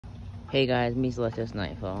Hey guys, me Celestial's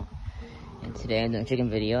Nightfall, and today I'm doing a chicken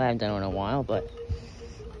video. I haven't done one in a while, but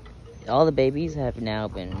all the babies have now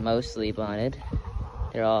been mostly bonded.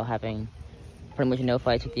 They're all having pretty much no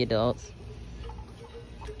fights with the adults,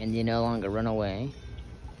 and they no longer run away.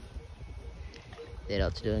 The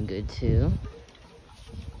adults are doing good too.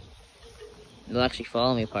 They'll actually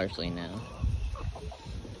follow me partially now.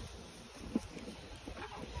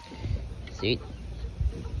 See,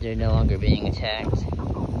 they're no longer being attacked.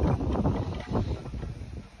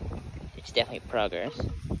 It's definitely progress.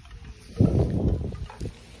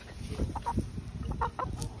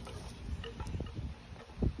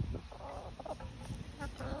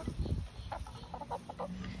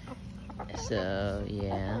 So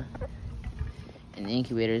yeah, and the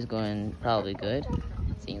incubator is going probably good.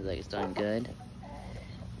 It seems like it's doing good.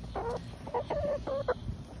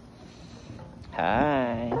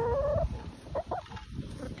 Hi.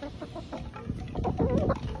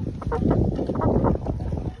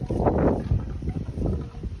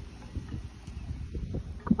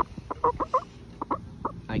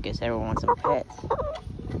 I guess everyone wants some pets.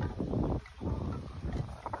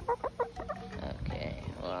 Okay,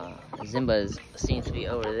 well, Zimba seems to be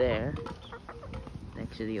over there,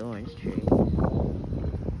 next to the orange tree.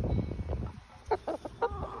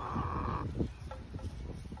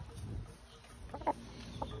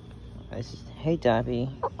 Hey, Dobby.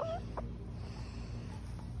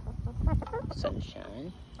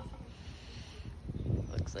 Sunshine.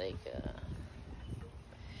 Looks like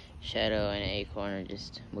Shadow and Acorn are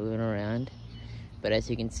just moving around. But as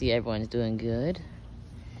you can see, everyone's doing good.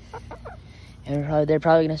 And they're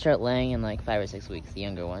probably going to start laying in like 5 or 6 weeks, the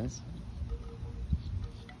younger ones.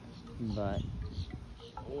 But,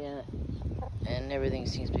 yeah. And everything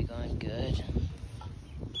seems to be going good.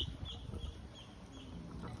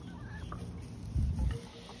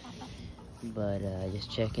 But just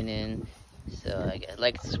checking in. So I guess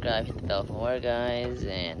like, subscribe, hit the bell for more, guys,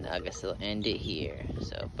 and I guess I'll end it here.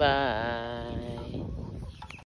 So bye.